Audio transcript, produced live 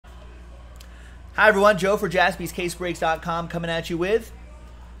Hi everyone, Joe for jaspyscasebreaks.com coming at you with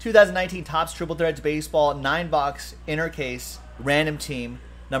 2019 Topps Triple Threads Baseball 9-box inner case random team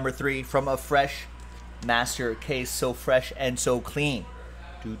number 3 from a fresh master case, so fresh and so clean.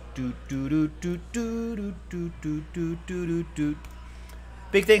 Big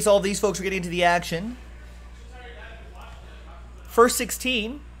thanks to all of these folks for getting into the action. First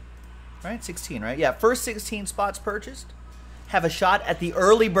 16, right? 16, right? Yeah, first 16 spots purchased have a shot at the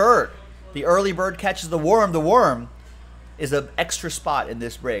early bird. The early bird catches the worm. The worm is an extra spot in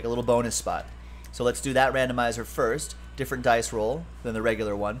this break, a little bonus spot. So let's do that randomizer first. Different dice roll than the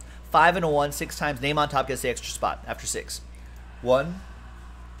regular one. 5 and a 1, 6 times. Name on top gets the extra spot after 6. 1,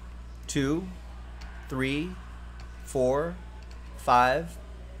 2, 3, 4, 5,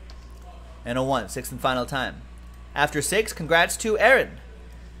 and a 1. 6th and final time. After 6, congrats to Aaron.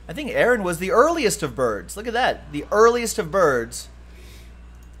 I think Aaron was the earliest of birds. Look at that. The earliest of birds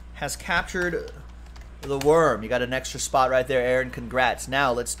has captured the worm. You got an extra spot right there, Aaron. Congrats.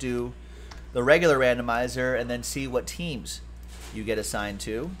 Now let's do the regular randomizer and then see what teams you get assigned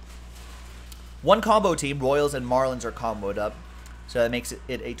to. One combo team, Royals and Marlins, are comboed up. So that makes it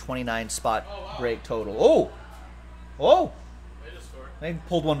a 29 spot break total. Oh! Oh! They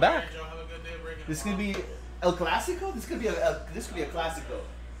pulled one back. This is gonna be El Clasico? This could be a Clasico.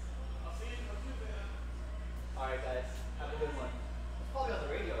 Alright guys, have a good one. It's probably on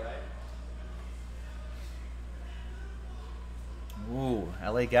the radio, right? Ooh,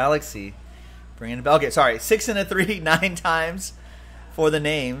 LA Galaxy. Bringing it back. Okay, sorry. 6 and a 3, 9 times for the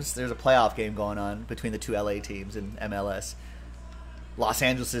names. There's a playoff game going on between the two LA teams in MLS. Los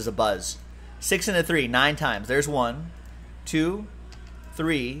Angeles is a buzz. 6 and a 3, 9 times. There's 1, 2,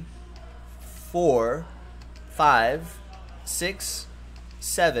 3, 4, 5, 6,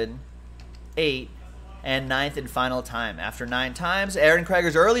 7, 8, and 9th and final time. After 9 times, Aaron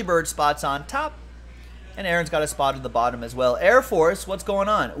Kreger's early bird spot's on top. And Aaron's got a spot at the bottom as well. Air Force, what's going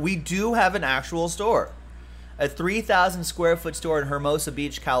on? We do have an actual store. A 3,000 square foot store in Hermosa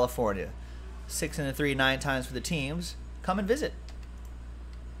Beach, California. 6 and a 3, 9 times for the teams. Come and visit.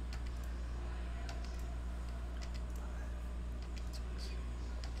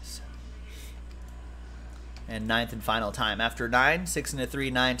 And 9th and final time. After 9, 6 and a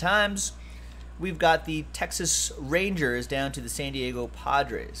 3, 9 times, we've got the Texas Rangers down to the San Diego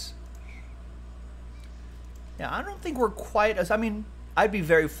Padres. Yeah, I don't think we're quite as... I mean, I'd be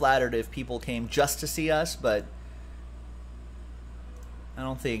very flattered if people came just to see us, but I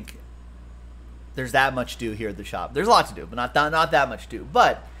don't think there's that much to do here at the shop. There's a lot to do, but not that much to do.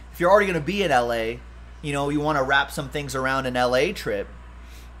 But if you're already going to be in LA, you know, you want to wrap some things around an LA trip,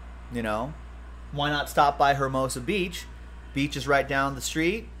 you know, why not stop by Hermosa Beach? Beach is right down the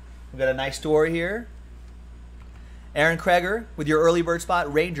street. We've got a nice store here. Aaron Kreger with your early bird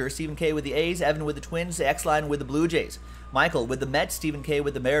spot, Rangers. Stephen K with the A's. Evan with the Twins. X-Line with the Blue Jays. Michael with the Mets. Stephen K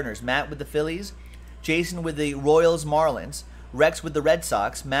with the Mariners. Matt with the Phillies. Jason with the Royals, Marlins. Rex with the Red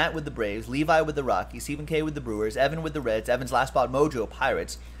Sox. Matt with the Braves. Levi with the Rockies. Stephen K with the Brewers. Evan with the Reds. Evan's last spot, Mojo,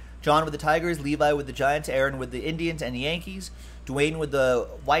 Pirates. John with the Tigers. Levi with the Giants. Aaron with the Indians and the Yankees. Dwayne with the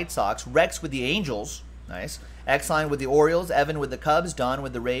White Sox. Rex with the Angels. Nice. X-Line with the Orioles. Evan with the Cubs. Don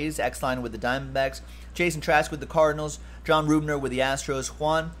with the Rays. X-Line with the Diamondbacks. Jason Trask with the Cardinals. John Rubner with the Astros.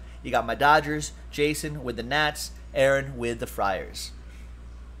 Juan, you got my Dodgers. Jason with the Nats. Aaron with the Friars.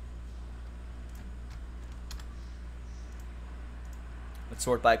 Let's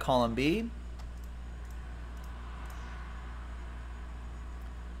sort by column B.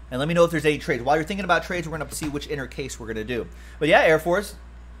 And let me know if there's any trades. While you're thinking about trades, we're going to see which inner case we're going to do. But yeah, Air Force,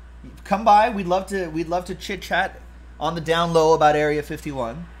 come by. We'd love to chit chat on the down low about Area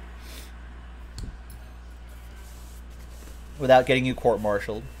 51 without getting you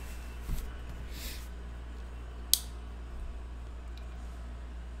court-martialed.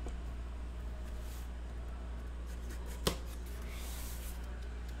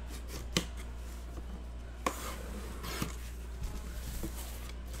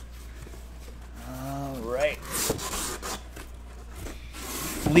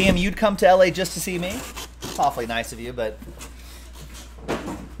 Liam, you'd come to LA just to see me? It's awfully nice of you, but you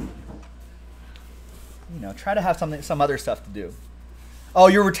know, try to have some other stuff to do. Oh,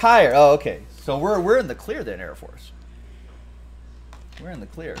 you're retired. Oh, okay. So we're in the clear then, Air Force. We're in the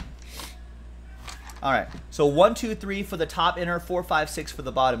clear. All right. So 1, 2, 3 for the top inner, 4, 5, 6 for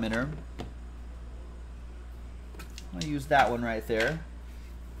the bottom inner. I'm gonna use that one right there.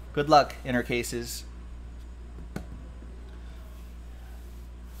 Good luck, inner cases.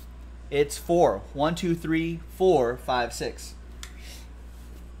 It's 4. 1, 2, 3, 4, 5, 6.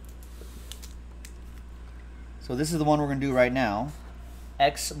 So this is the one we're going to do right now.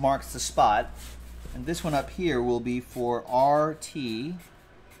 X marks the spot. And this one up here will be for RT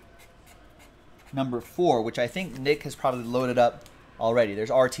number 4, which I think Nick has probably loaded up already. There's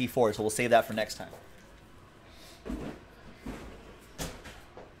RT4, so we'll save that for next time.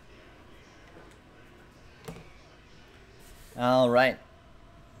 All right.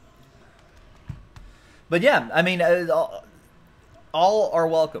 But yeah, I mean, all are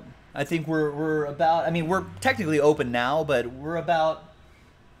welcome. I think we're about, I mean, we're technically open now, but we're about,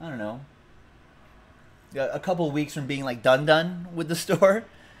 I don't know, a couple of weeks from being like done with the store,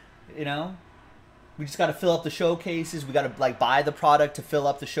 you know? We just got to fill up the showcases. We got to like buy the product to fill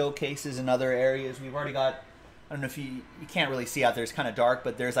up the showcases in other areas. We've already got, I don't know if you can't really see out there. It's kind of dark,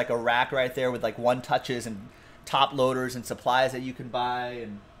 but there's like a rack right there with like one touches and top loaders and supplies that you can buy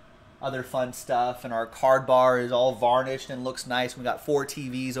and other fun stuff. And our card bar is all varnished and looks nice. We got 4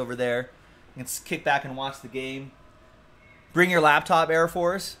 TVs over there. You can kick back and watch the game. Bring your laptop, Air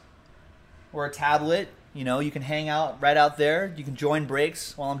Force, or a tablet. You know, you can hang out right out there. You can join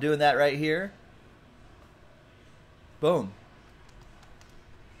breaks while I'm doing that right here. Boom.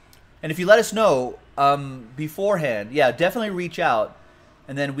 And if you let us know beforehand, yeah, definitely reach out,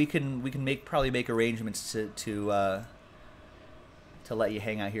 and then we can probably make arrangements to let you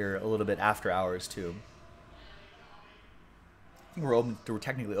hang out here a little bit after hours too. I think we're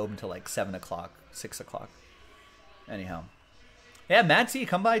technically open till like 7 o'clock, 6 o'clock. Anyhow, yeah, Mad C,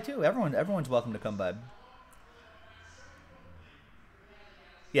 come by too. Everyone's welcome to come by.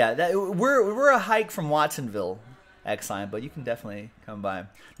 Yeah, we're a hike from Watsonville, X-Line, but you can definitely come by.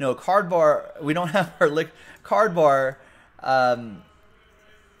 No, Card Bar, we don't have our Card Bar. Card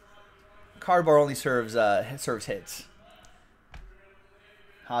Bar only serves hits.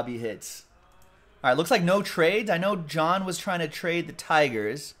 Hobby hits. All right, looks like no trades. I know John was trying to trade the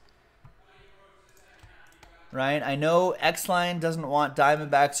Tigers. Right? I know X-Line doesn't want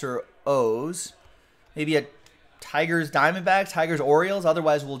Diamondbacks or O's. Maybe a Tigers Diamondbacks, Tigers Orioles,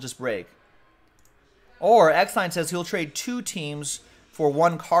 otherwise we'll just break. Or X-Line says he'll trade 2 teams for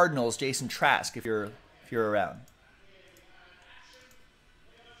 1 Cardinals, Jason Trask, if you're around.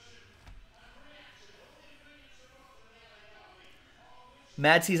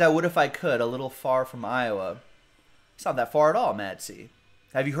 Mad C's I would if I could, a little far from Iowa. It's not that far at all, Mad C.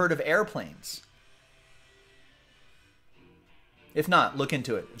 Have you heard of airplanes? If not, look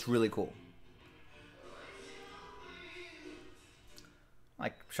into it. It's really cool.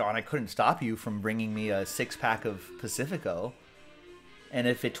 Like, Sean, I couldn't stop you from bringing me a 6-pack of Pacifico. And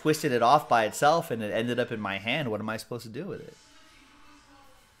if it twisted it off by itself and it ended up in my hand, what am I supposed to do with it?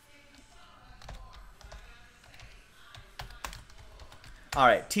 All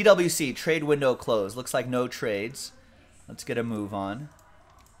right, TWC, trade window closed. Looks like no trades. Let's get a move on.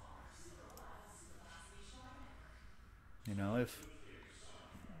 You know, if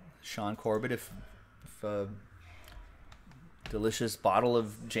Sean Corbett, if a delicious bottle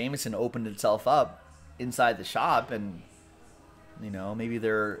of Jameson opened itself up inside the shop and, you know, maybe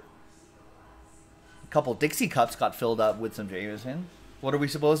a couple Dixie cups got filled up with some Jameson, what are we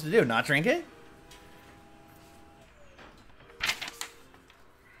supposed to do? Not drink it?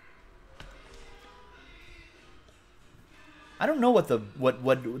 I don't know what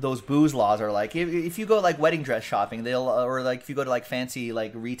those booze laws are like. If you go like wedding dress shopping, or like if you go to like fancy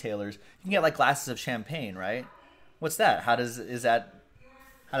like retailers, you can get like glasses of champagne, right? What's that? How does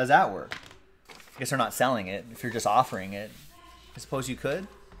that work? I guess they're not selling it. If you're just offering it, I suppose you could.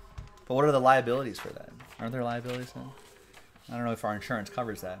 But what are the liabilities for that? Aren't there liabilities then? I don't know if our insurance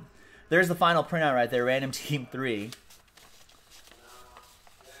covers that. There's the final printout right there. Random team 3.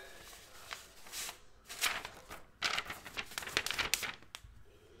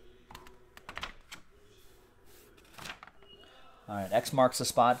 All right, X marks the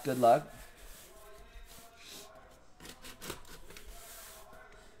spot. Good luck.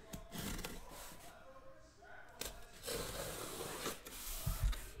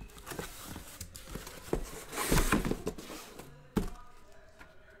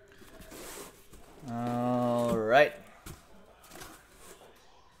 All right.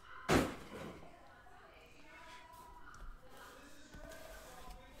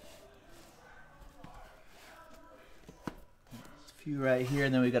 Few right here,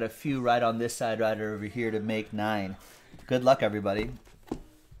 and then we got a few right on this side, right over here to make 9. Good luck, everybody.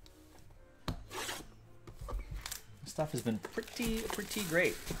 This stuff has been pretty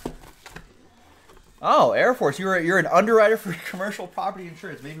great. Oh, Air Force, you're an underwriter for commercial property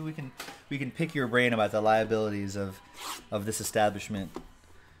insurance. Maybe we can pick your brain about the liabilities of this establishment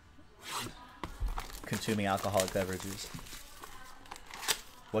consuming alcoholic beverages.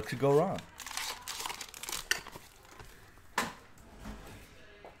 What could go wrong?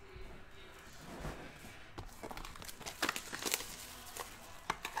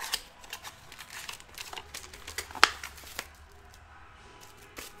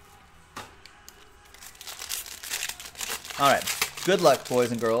 All right. Good luck,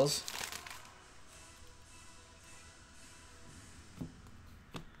 boys and girls.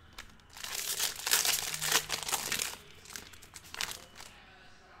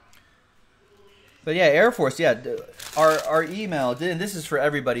 But yeah, Air Force, yeah. Our email, and this is for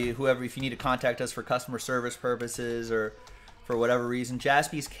everybody, whoever, if you need to contact us for customer service purposes or for whatever reason,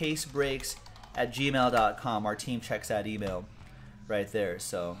 jaspyscasebreaks@gmail.com. Our team checks that email right there.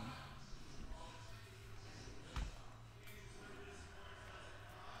 So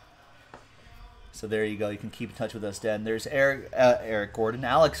there you go. You can keep in touch with us then. There's Eric Gordon,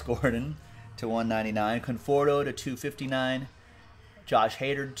 Alex Gordon to 199, Conforto to 259. Josh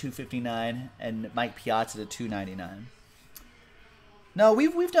Hader to 259 and Mike Piazza to 299. No,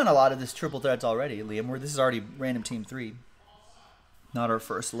 we've done a lot of this triple threads already, Liam. This is already random team 3, not our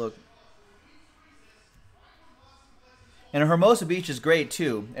first look. And Hermosa Beach is great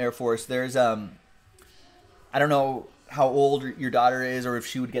too, Air Force. There's I don't know how old your daughter is or if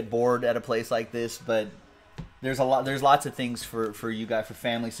she would get bored at a place like this, but there's lots of things for you guys, for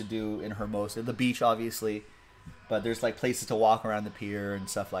families to do in Hermosa. The beach, obviously. But there's like places to walk around the pier and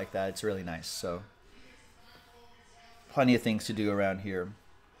stuff like that. It's really nice. So plenty of things to do around here.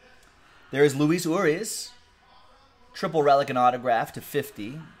 There's Luis Urias, triple relic and autograph to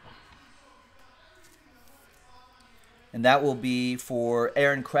 50. And that will be for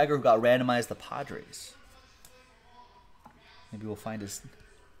Aaron Kreger, who got randomized the Padres. Maybe we'll find his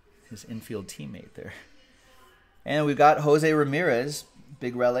infield teammate there. And we've got Jose Ramirez,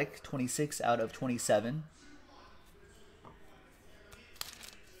 big relic, 26 out of 27.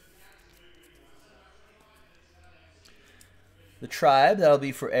 The Tribe, that'll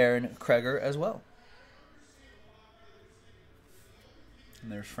be for Aaron Kreger as well.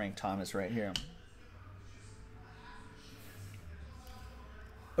 And there's Frank Thomas right here.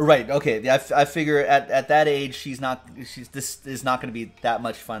 Right, okay. I figure at that age this is not going to be that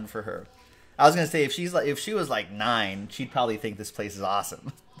much fun for her. I was going to say if she was like 9, she'd probably think this place is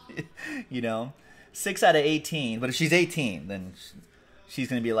awesome. You know? 6 out of 18, but if she's 18, then she's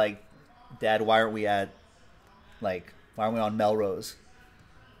going to be like, "Dad, why aren't we on Melrose?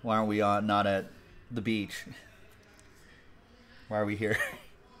 Why aren't we not at the beach? Why are we here?"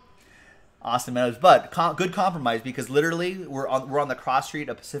 Austin Meadows, but good compromise because literally we're on the cross street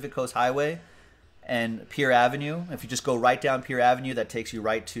of Pacific Coast Highway and Pier Avenue. If you just go right down Pier Avenue, that takes you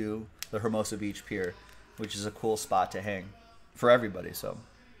right to the Hermosa Beach Pier, which is a cool spot to hang for everybody. So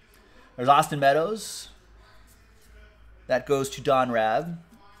there's Austin Meadows. That goes to Don Rab.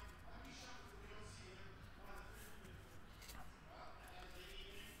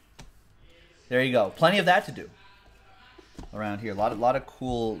 There you go. Plenty of that to do around here. A lot of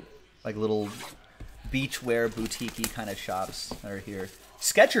cool, like little beachwear boutique-y kind of shops that are here.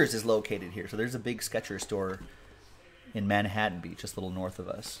 Skechers is located here, so there's a big Skechers store in Manhattan Beach, just a little north of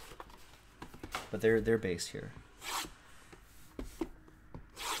us. But they're based here.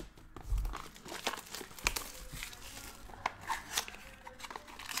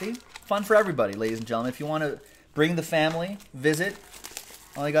 See? Fun for everybody, ladies and gentlemen. If you want to bring the family, visit,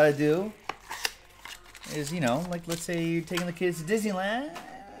 all you got to do is, like let's say you're taking the kids to Disneyland,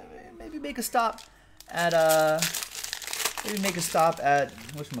 maybe make a stop at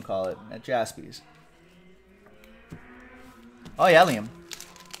whatchamacallit, at Jaspy's. Oh yeah, Liam.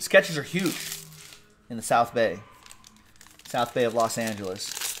 Skechers are huge in the South Bay of Los Angeles.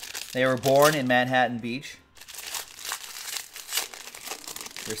 They were born in Manhattan Beach.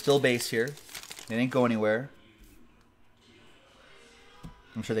 They're still based here. They didn't go anywhere.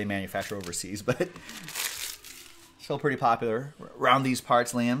 I'm sure they manufacture overseas, but still pretty popular around these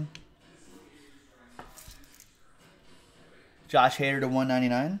parts, Liam. Josh Hader to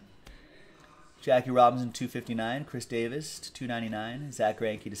 199. Jackie Robinson 259. Chris Davis to 299. Zach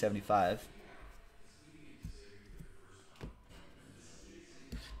Greinke to 75.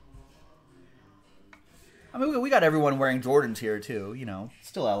 I mean, we got everyone wearing Jordans here too.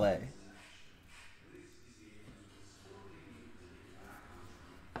 Still LA.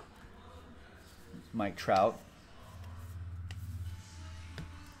 Mike Trout.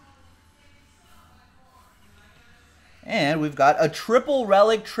 And we've got a triple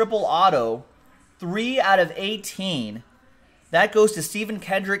relic, triple auto, 3 out of 18. That goes to Stephen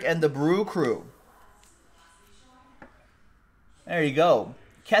Kendrick and the Brew Crew. There you go.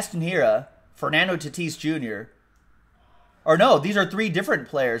 Keston Hiura, Fernando Tatis Jr. Or no, these are 3 different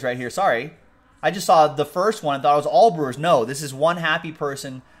players right here. Sorry. I just saw the first one and thought it was all Brewers. No, this is one happy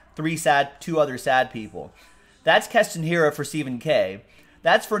person, 2 other sad people. That's Keston Hiura for Stephen K.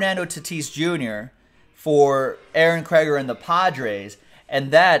 That's Fernando Tatis Jr. for Aaron Kreger and the Padres.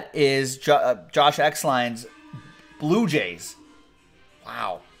 And that is Josh Exline's Blue Jays.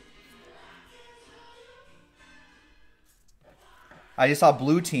 Wow. I just saw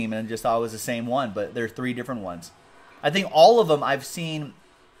blue team and just thought it was the same one, but there are 3 different ones. I think all of them I've seen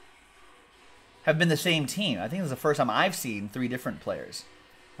have been the same team. I think this is the first time I've seen 3 different players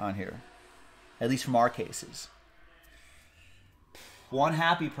on here, at least from our cases. 1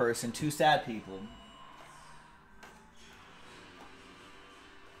 happy person, 2 sad people.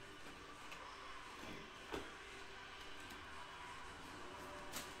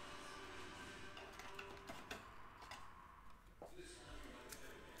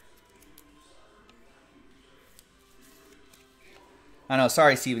 I know.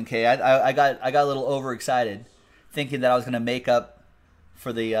 Sorry, Stephen K. I got a little overexcited, thinking that I was going to make up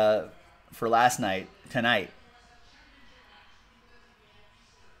for the for last night tonight,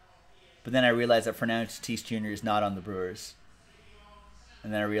 but then I realized that Fernando Tatis Jr. is not on the Brewers,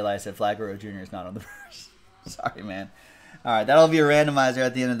 and then I realized that Vlad Guerrero Jr. is not on the Brewers. Sorry, man. All right, that'll be a randomizer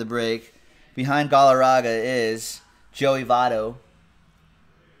at the end of the break. Behind Galarraga is Joey Votto.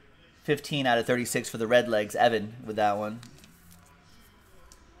 15 out of 36 for the Redlegs. Evan with that one.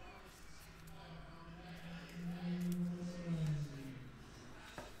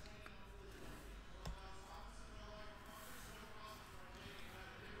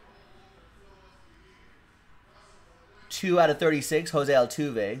 Two out of 36, Jose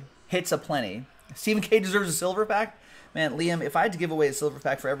Altuve. Hits aplenty. Stephen K deserves a silver pack. Man, Liam, if I had to give away a silver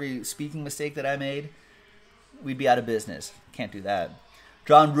pack for every speaking mistake that I made, we'd be out of business. Can't do that.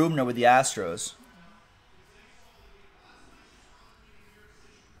 John Rubner with the Astros.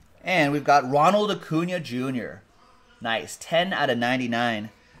 And we've got Ronald Acuna Jr. Nice. 10 out of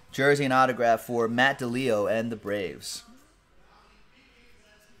 99. Jersey and autograph for Matt DeLeo and the Braves.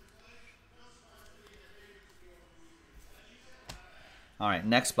 All right,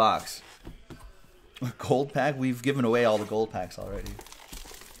 next box. Gold pack? We've given away all the gold packs already.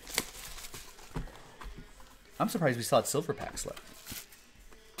 I'm surprised we still had silver packs left.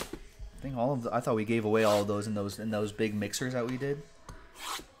 I think I thought we gave away all of those in those big mixers that we did.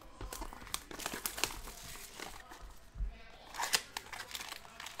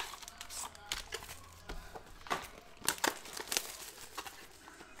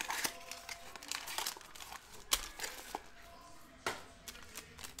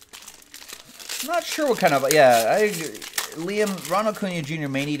 I'm not sure what kind of Liam Ronald Acuna Jr.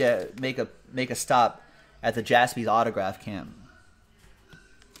 may need to make a stop at the Jaspy's autograph camp.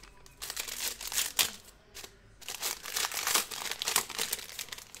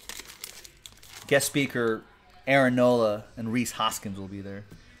 Guest speaker Aaron Nola and Rhys Hoskins will be there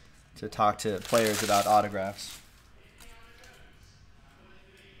to talk to players about autographs.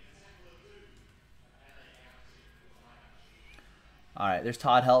 All right, there's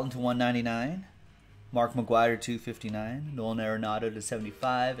Todd Helton to 199, Mark McGwire to 259, Nolan Arenado to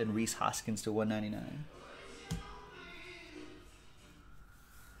 75, and Rhys Hoskins to 199.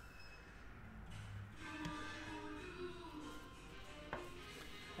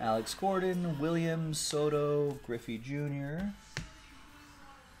 Alex Gordon, Williams, Soto, Griffey Jr.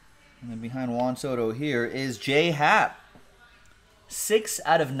 And then behind Juan Soto here is J. Happ. 6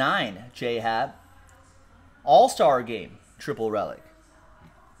 out of 9, J. Happ. All-Star Game, triple relic.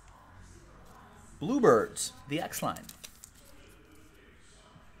 Bluebirds, the X-Line.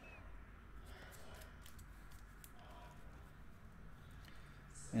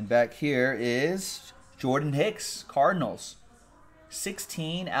 And back here is Jordan Hicks, Cardinals.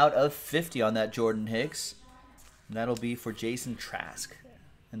 16 out of 50 on that Jordan Hicks. And that'll be for Jason Trask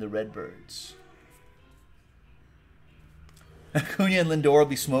and the Redbirds. Acuna and Lindor will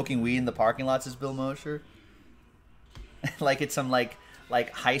be smoking weed in the parking lot, says Bill Mosher. Like it's some like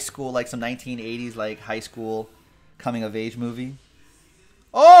high school, like some 1980s like high school coming of age movie.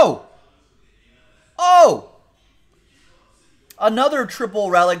 Oh! Another triple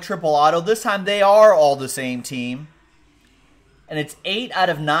relic, triple auto. This time they are all the same team. And it's 8 out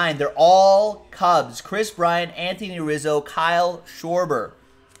of 9. They're all Cubs. Chris Bryant, Anthony Rizzo, Kyle Schwarber.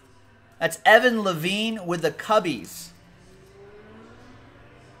 That's Evan Levine with the Cubbies.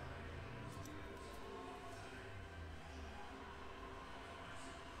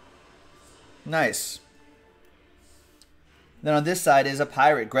 Nice. Then on this side is a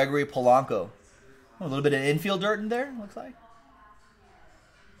Pirate, Gregory Polanco. Oh, a little bit of infield dirt in there, looks like.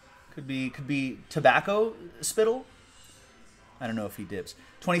 Could be tobacco spittle. I don't know if he dips.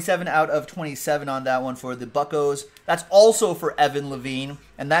 27 out of 27 on that one for the Buccos. That's also for Evan Levine,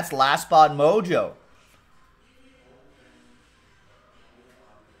 and that's Last Spot Mojo.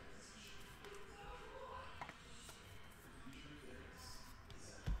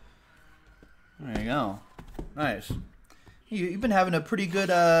 There you go. Nice. You've been having a pretty good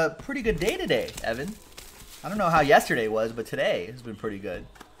day today, Evan. I don't know how yesterday was, but today has been pretty good.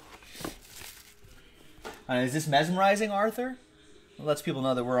 Is this mesmerizing, Arthur? It lets people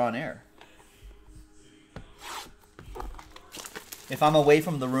know that we're on air. If I'm away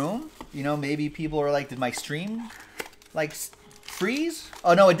from the room, you know, maybe people are like, did my stream like freeze?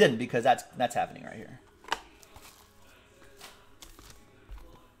 Oh no, it didn't, because that's happening right here.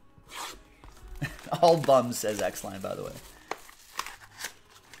 All bums, says X-Line, by the way.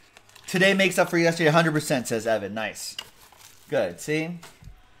 Today makes up for yesterday 100%, says Evan. Nice. Good. See?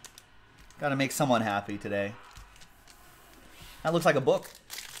 Got to make someone happy today. That looks like a book.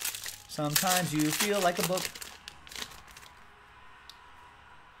 Sometimes you feel like a book.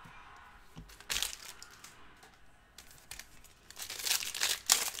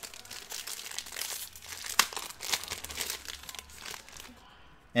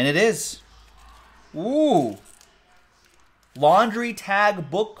 And it is. Ooh. Laundry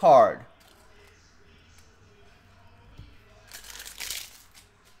tag book card.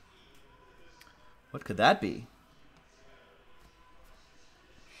 What could that be?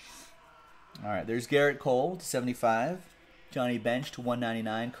 All right, there's Garrett Cole to 75, Johnny Bench to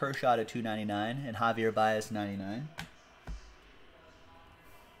 199, Kershaw to 299, and Javier Baez 99.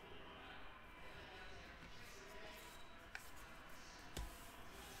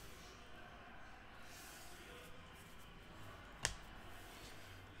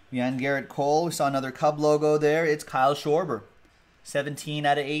 Behind Garrett Cole, we saw another Cub logo there. It's Kyle Schwarber, 17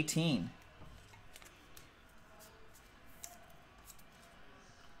 out of 18.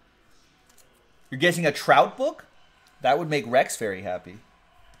 You're guessing a Trout book? That would make Rex very happy.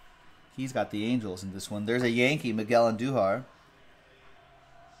 He's got the Angels in this one. There's a Yankee, Miguel Andujar.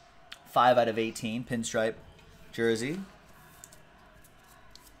 5 out of 18, pinstripe jersey.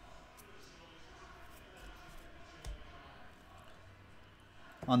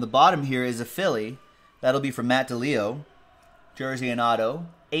 On the bottom here is a Philly. That'll be from Matt DeLeo. Jersey and auto.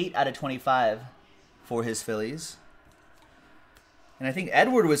 8 out of 25 for his Phillies. And I think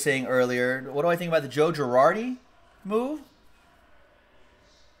Edward was saying earlier, what do I think about the Joe Girardi move?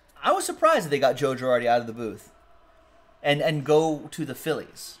 I was surprised that they got Joe Girardi out of the booth and go to the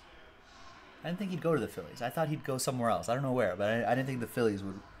Phillies. I didn't think he'd go to the Phillies. I thought he'd go somewhere else. I don't know where, but I didn't think the Phillies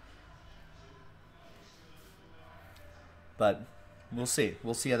would. But we'll see.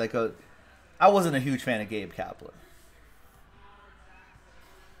 We'll see how that goes. I wasn't a huge fan of Gabe Kapler.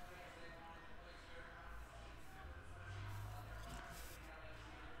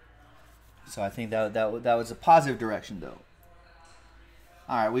 So I think that was a positive direction, though.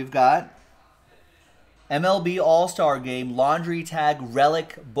 All right, we've got MLB All-Star Game Laundry Tag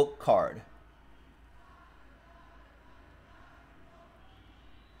Relic Book Card.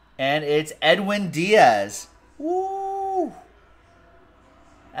 And it's Edwin Diaz. Woo!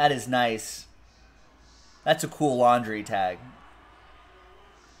 That is nice. That's a cool laundry tag.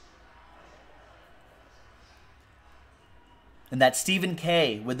 And that's Stephen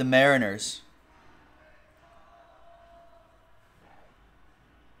K. with the Mariners.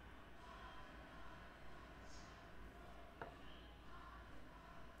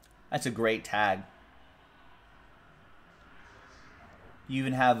 That's a great tag. You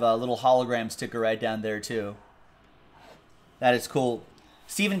even have a little hologram sticker right down there, too. That is cool.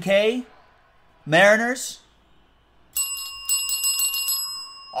 Stephen K. Mariners.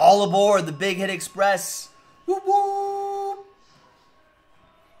 All aboard the Big Hit Express. Woo woo!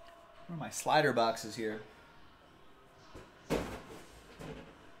 Where are my slider boxes here?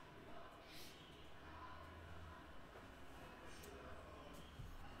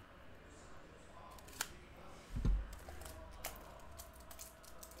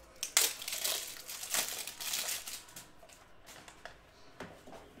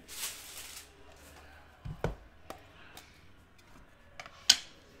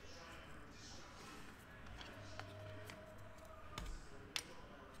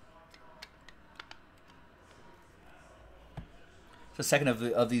 The second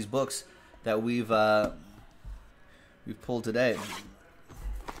of these books that we've pulled today.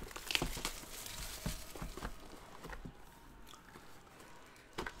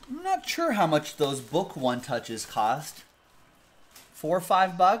 I'm not sure how much those book one touches cost. $4 or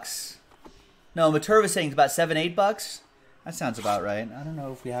 $5? No, Maturva is saying it's about $7, $8. That sounds about right. I don't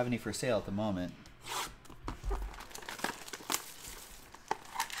know if we have any for sale at the moment.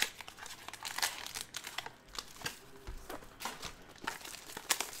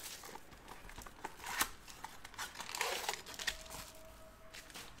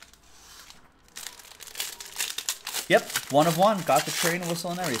 Yep, one of one. Got the train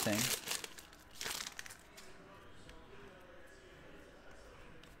whistle and everything.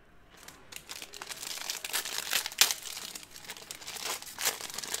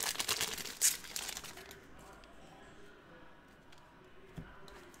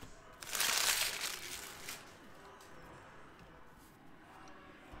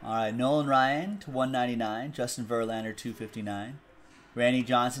 All right, Nolan Ryan to 199. Justin Verlander 259. Randy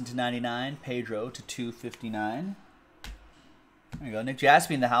Johnson to 99. Pedro to 259. There you go. Nick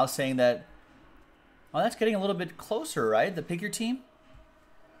Jaspy in the house saying that, oh, that's getting a little bit closer, right? The pick your team.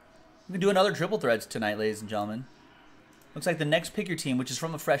 We can do another triple threads tonight, ladies and gentlemen. Looks like the next pick your team, which is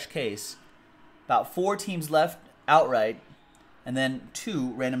from a fresh case. About 4 teams left outright, and then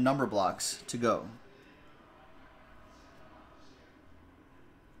 2 random number blocks to go.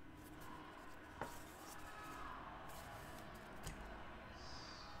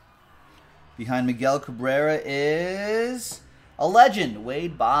 Behind Miguel Cabrera is a legend,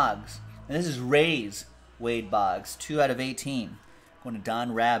 Wade Boggs. And this is Rays, Wade Boggs. 2 out of 18. Going to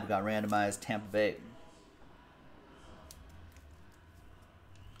Don Rabb, got randomized Tampa Bay.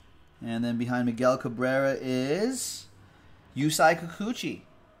 And then behind Miguel Cabrera is Yusei Kikuchi.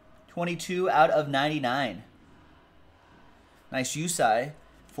 22 out of 99. Nice Yusei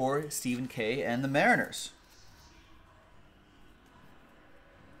for Stephen K. and the Mariners.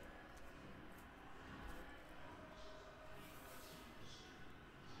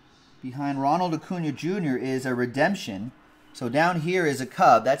 Behind Ronald Acuna Jr. is a redemption. So down here is a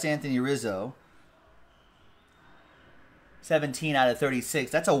Cub. That's Anthony Rizzo. 17 out of 36.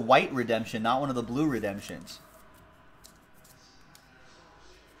 That's a white redemption, not one of the blue redemptions.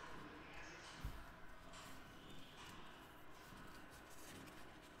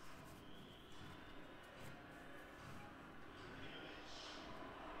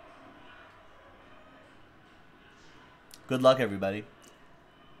 Good luck, everybody.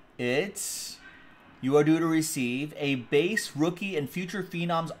 You are due to receive a base rookie and future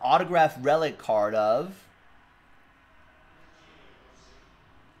Phenoms autograph relic card of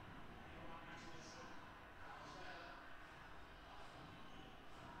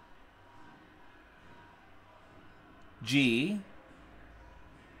G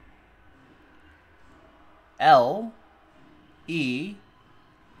L E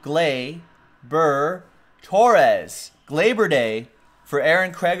Gleyber Torres. Gleyber Day for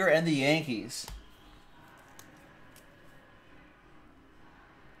Aaron Kreger and the Yankees.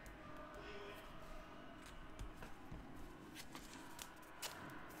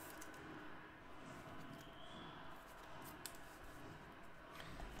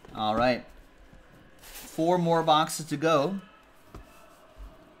 All right. 4 more boxes to go.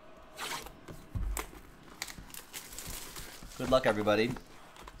 Good luck, everybody.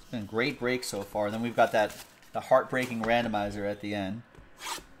 It's been a great break so far. And then we've got the heartbreaking randomizer at the end.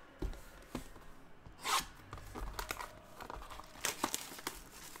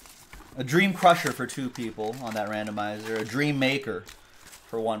 A dream crusher for 2 people on that randomizer. A dream maker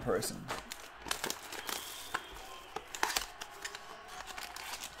for 1 person.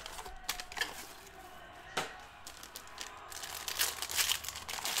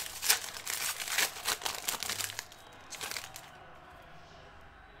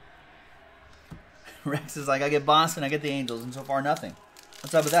 Rex is like, I get Boston, I get the Angels, and so far nothing.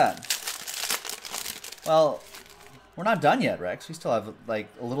 What's up with that? Well, we're not done yet, Rex. We still have like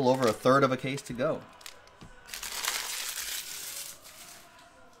a little over a third of a case to go.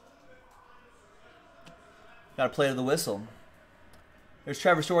 Got to play to the whistle. There's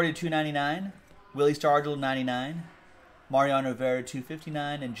Trevor Story to $2.99, Willie Stargell $99, Mariano Rivera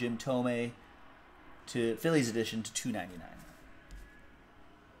 $2.59, and Jim Thome to Phillies edition to $2.99.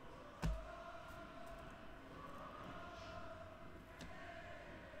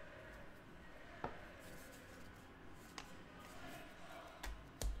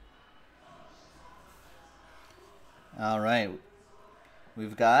 All right,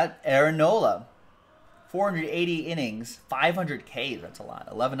 we've got Aaron Nola, 480 innings, 500 Ks. That's a lot.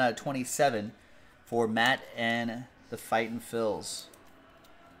 11 out of 27 for Matt and the Fightin' Phils.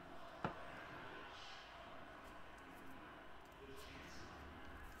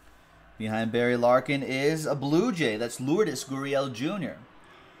 Behind Barry Larkin is a Blue Jay. That's Lourdes Gurriel Jr.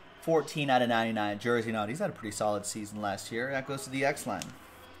 14 out of 99 jersey. Now, he's had a pretty solid season last year. That goes to the X line.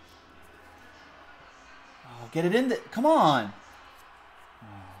 Oh, get it in there. Come on. Oh,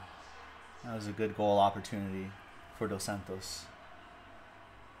 that was a good goal opportunity for Dos Santos.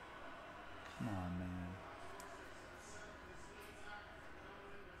 Come on, man.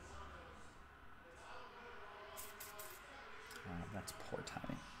 Oh, that's poor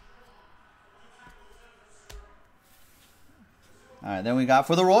timing. All right, then we got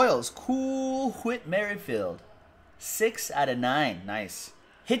for the Royals, Cool Whit Merrifield. 6 out of 9. Nice.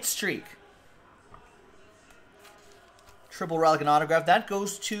 Hit streak. Triple relic and autograph. That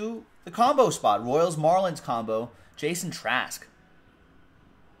goes to the combo spot. Royals Marlins combo. Jason Trask.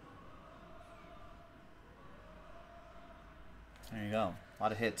 There you go. A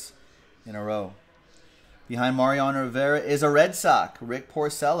lot of hits in a row. Behind Mariano Rivera is a Red Sox, Rick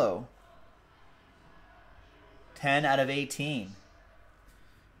Porcello. 10 out of 18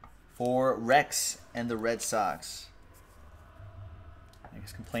 for Rex and the Red Sox. I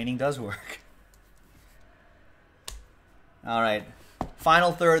guess complaining does work. All right.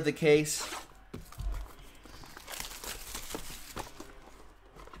 Final third of the case.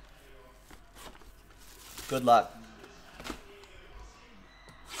 Good luck.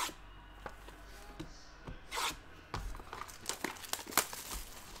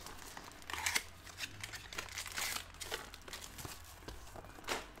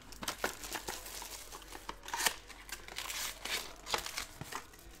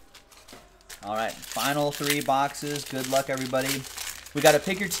 All right, final 3 boxes. Good luck, everybody. We got to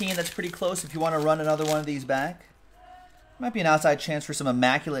pick your team that's pretty close if you want to run another one of these back. Might be an outside chance for some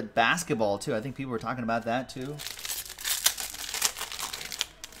immaculate basketball, too. I think people were talking about that, too.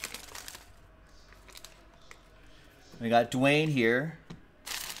 We got Dwayne here.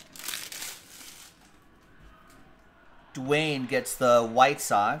 Dwayne gets the White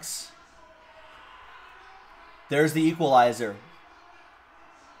Sox. There's the equalizer.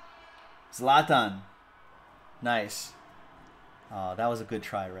 Zlatan. Nice. Oh, that was a good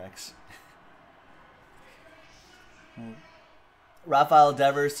try, Rex. Rafael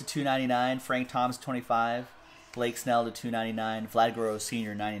Devers to 299. Frank Thomas 25. Blake Snell to 299. Vlad Guerrero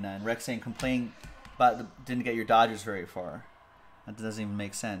Sr. 99. Rex saying complaining about didn't get your Dodgers very far. That doesn't even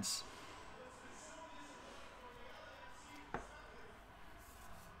make sense.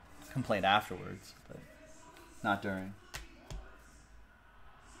 Complained afterwards, but not during.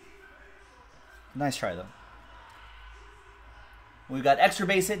 Nice try, though. We've got extra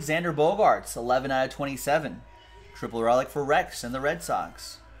base hit, Xander Bogaerts, 11 out of 27. Triple relic for Rex and the Red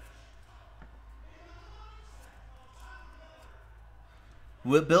Sox.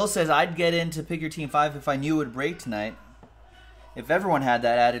 Bill says, I'd get into Pick Your Team 5 if I knew it would break tonight. If everyone had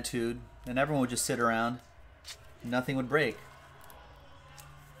that attitude, then everyone would just sit around. Nothing would break.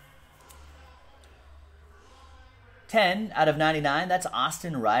 10 out of 99, that's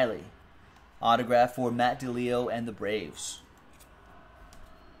Austin Riley. Autograph for Matt DeLeo and the Braves.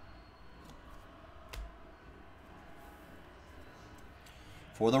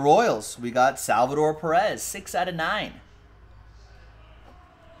 For the Royals, we got Salvador Perez, 6 out of 9.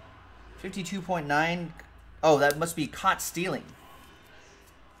 52.9. Oh, that must be caught stealing.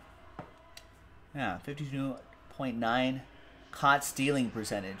 Yeah, 52.9 caught stealing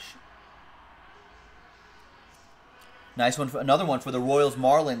percentage. Nice one. Another one for the Royals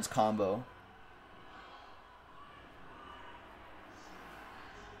Marlins combo.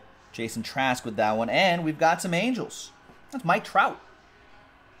 Jason Trask with that one. And we've got some Angels. That's Mike Trout.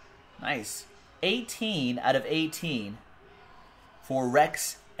 Nice. 18 out of 18 for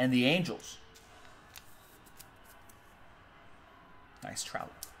Rex and the Angels. Nice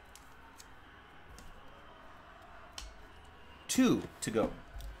Trout. 2 to go.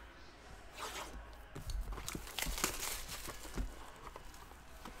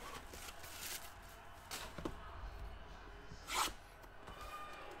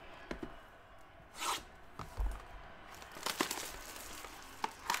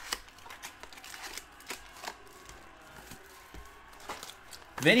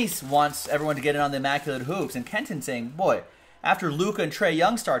 Vinny wants everyone to get in on the Immaculate Hoops, and Kenton saying, boy, after Luka and Trae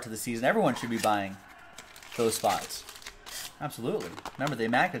Young start to the season, everyone should be buying those spots. Absolutely. Remember, the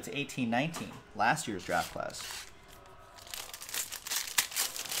Immaculate's 18-19, last year's draft class.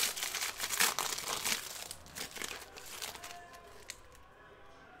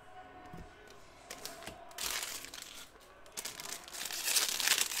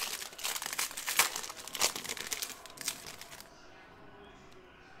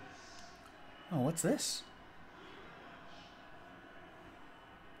 Oh, what's this?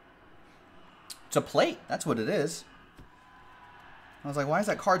 It's a plate. That's what it is. I was like, why is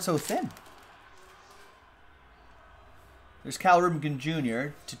that card so thin? There's Cal Ripken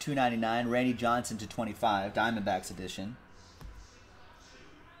Jr. to 299. Randy Johnson to 25. Diamondbacks edition.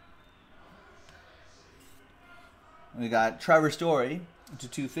 We got Trevor Story to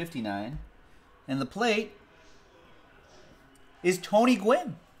 259. And the plate is Tony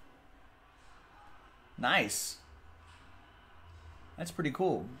Gwynn. Nice. That's pretty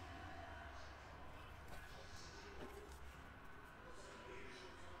cool.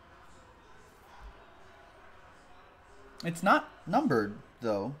 It's not numbered,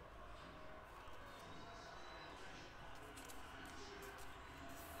 though.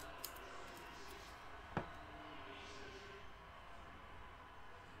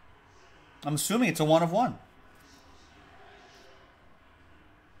 I'm assuming it's a 1 of 1.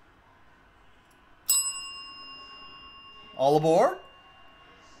 All aboard?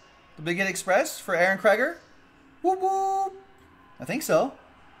 The Big Hit Express for Aaron Kreger? Whoop whoop. I think so.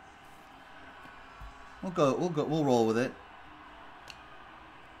 We'll roll with it.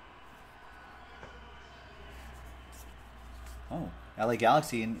 Oh, LA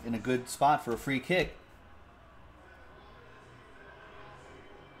Galaxy in a good spot for a free kick.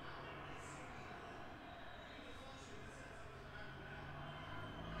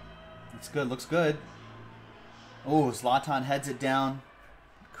 Looks good, looks good. Oh, Zlatan heads it down.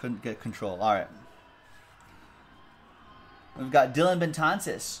 Couldn't get control. All right. We've got Dylan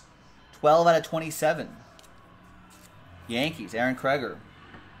Betances, 12 out of 27. Yankees, Aaron Kreger.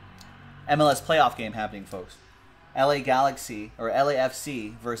 MLS playoff game happening, folks. LA Galaxy, or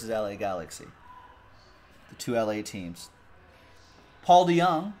LAFC versus LA Galaxy. The two LA teams. Paul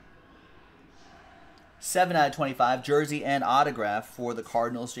DeYoung, 7 out of 25. Jersey and autograph for the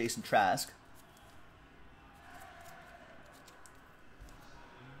Cardinals, Jason Trask.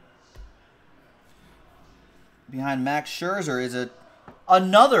 Behind Max Scherzer is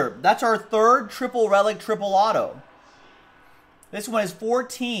another. That's our third triple relic, triple auto. This one is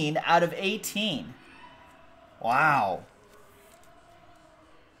 14 out of 18. Wow.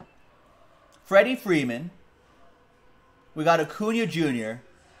 Freddie Freeman. We got Acuna Jr.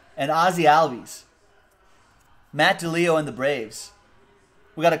 and Ozzie Albies. Matt DeLeo and the Braves.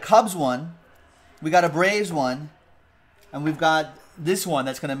 We got a Cubs one. We got a Braves one. And we've got this one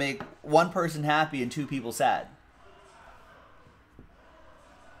that's going to make one person happy and two people sad.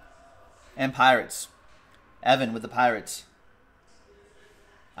 And Pirates. Evan with the Pirates.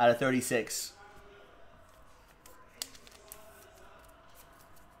 Out of 36.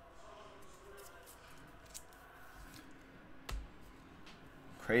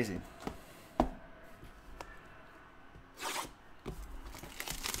 Crazy.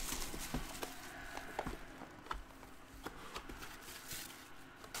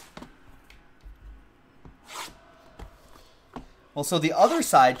 Well, so the other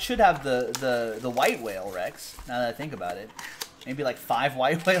side should have the white whale, Rex, now that I think about it. Maybe like 5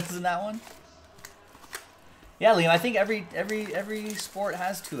 white whales in that one. Yeah, Liam, I think every sport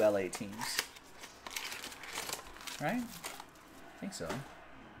has 2 LA teams. Right? I think so.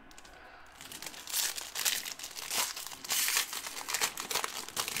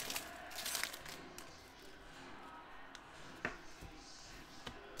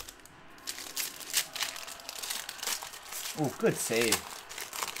 Oh, good save.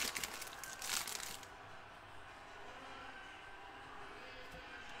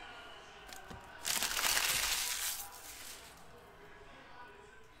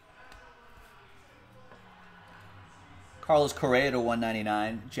 Carlos Correa to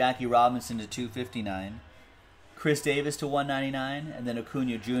 199, Jackie Robinson to 259, Chris Davis to 199, and then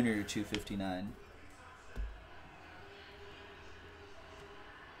Acuna Jr. to 259.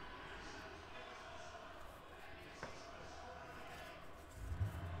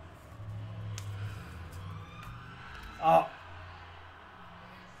 Oh.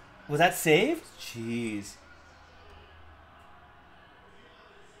 Was that saved? Jeez.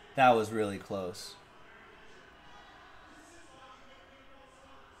 That was really close.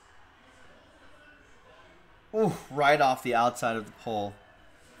 Ooh, right off the outside of the pole.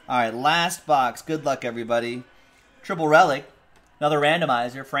 All right, last box. Good luck, everybody. Triple relic. Another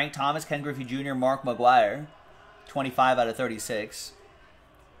randomizer. Frank Thomas, Ken Griffey Jr., Mark McGuire. 25 out of 36.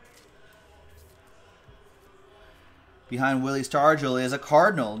 Behind Willie Stargell is a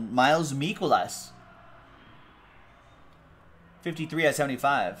Cardinal, Miles Mikolas. 53 out of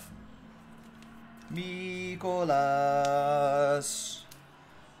 75. Mikolas.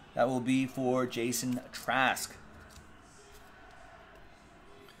 That will be for Jason Trask.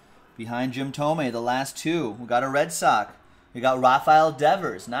 Behind Jim Thome, the last 2. We got a Red Sox. We got Rafael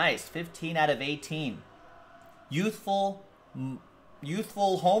Devers. Nice. 15 out of 18. Youthful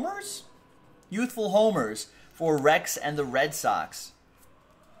homers? Youthful homers for Rex and the Red Sox.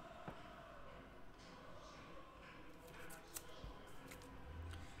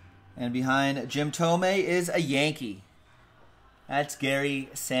 And behind Jim Thome is a Yankee. That's Gary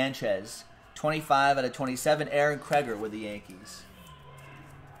Sanchez. 25 out of 27. Aaron Kreger with the Yankees.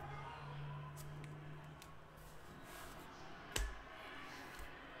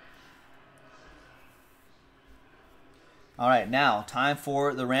 All right, now time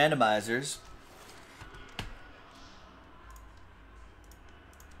for the randomizers.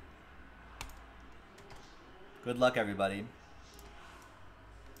 Good luck, everybody.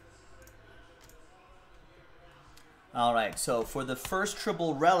 All right, so for the first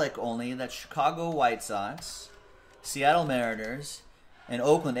triple relic only, that's Chicago White Sox, Seattle Mariners, and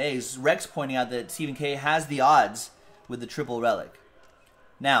Oakland A's. Rex pointing out that Stephen K has the odds with the triple relic.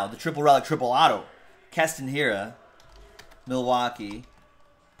 Now, the triple relic, triple auto. Keston Hiura, Milwaukee.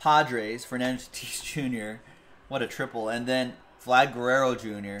 Padres, Fernando Tatis Jr. What a triple. And then Vlad Guerrero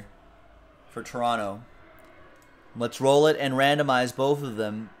Jr. for Toronto. Let's roll it and randomize both of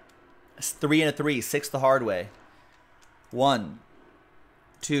them. 3 and a 3, 6 the hard way. 1,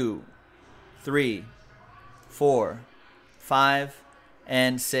 2, 3, 4, 5,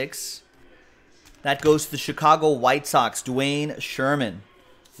 and 6. That goes to the Chicago White Sox. Dwayne Sherman.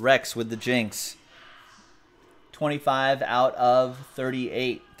 Rex with the jinx. 25 out of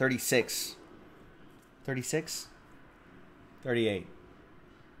 38. 36. 36? 38.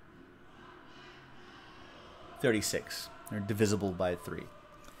 36. They're divisible by 3.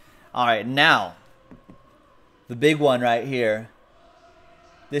 All right, now, the big one right here.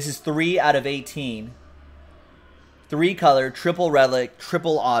 This is 3 out of 18. 3-color, triple relic,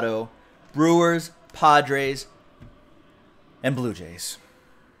 triple auto. Brewers, Padres, and Blue Jays.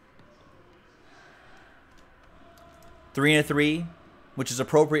 3 and a 3, which is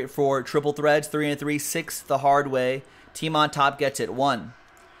appropriate for triple threads. 3 and a 3, 6 the hard way. Team on top gets it. 1.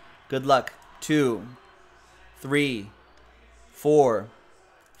 Good luck. 2, 3, 4,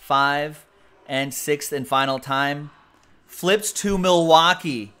 5, and 6th and final time. Flips to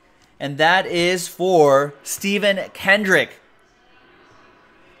Milwaukee. And that is for Stephen Kendrick.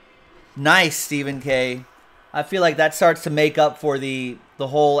 Nice, Stephen K. I feel like that starts to make up for the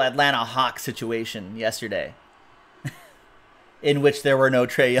whole Atlanta Hawks situation yesterday, in which there were no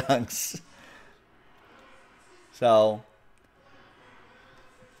Trae Youngs. So,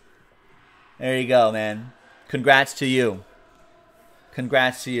 there you go, man. Congrats to you.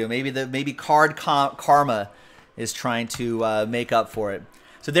 Congrats to you. Maybe card karma is trying to make up for it.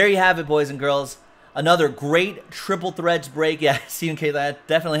 So there you have it, boys and girls. Another great triple threads break. Yeah, Stephen K. That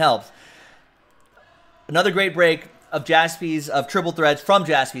definitely helps. Another great break of triple threads from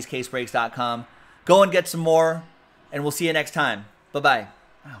JaspysCaseBreaks.com. Go and get some more, and we'll see you next time. Bye-bye.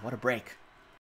 Wow, what a break.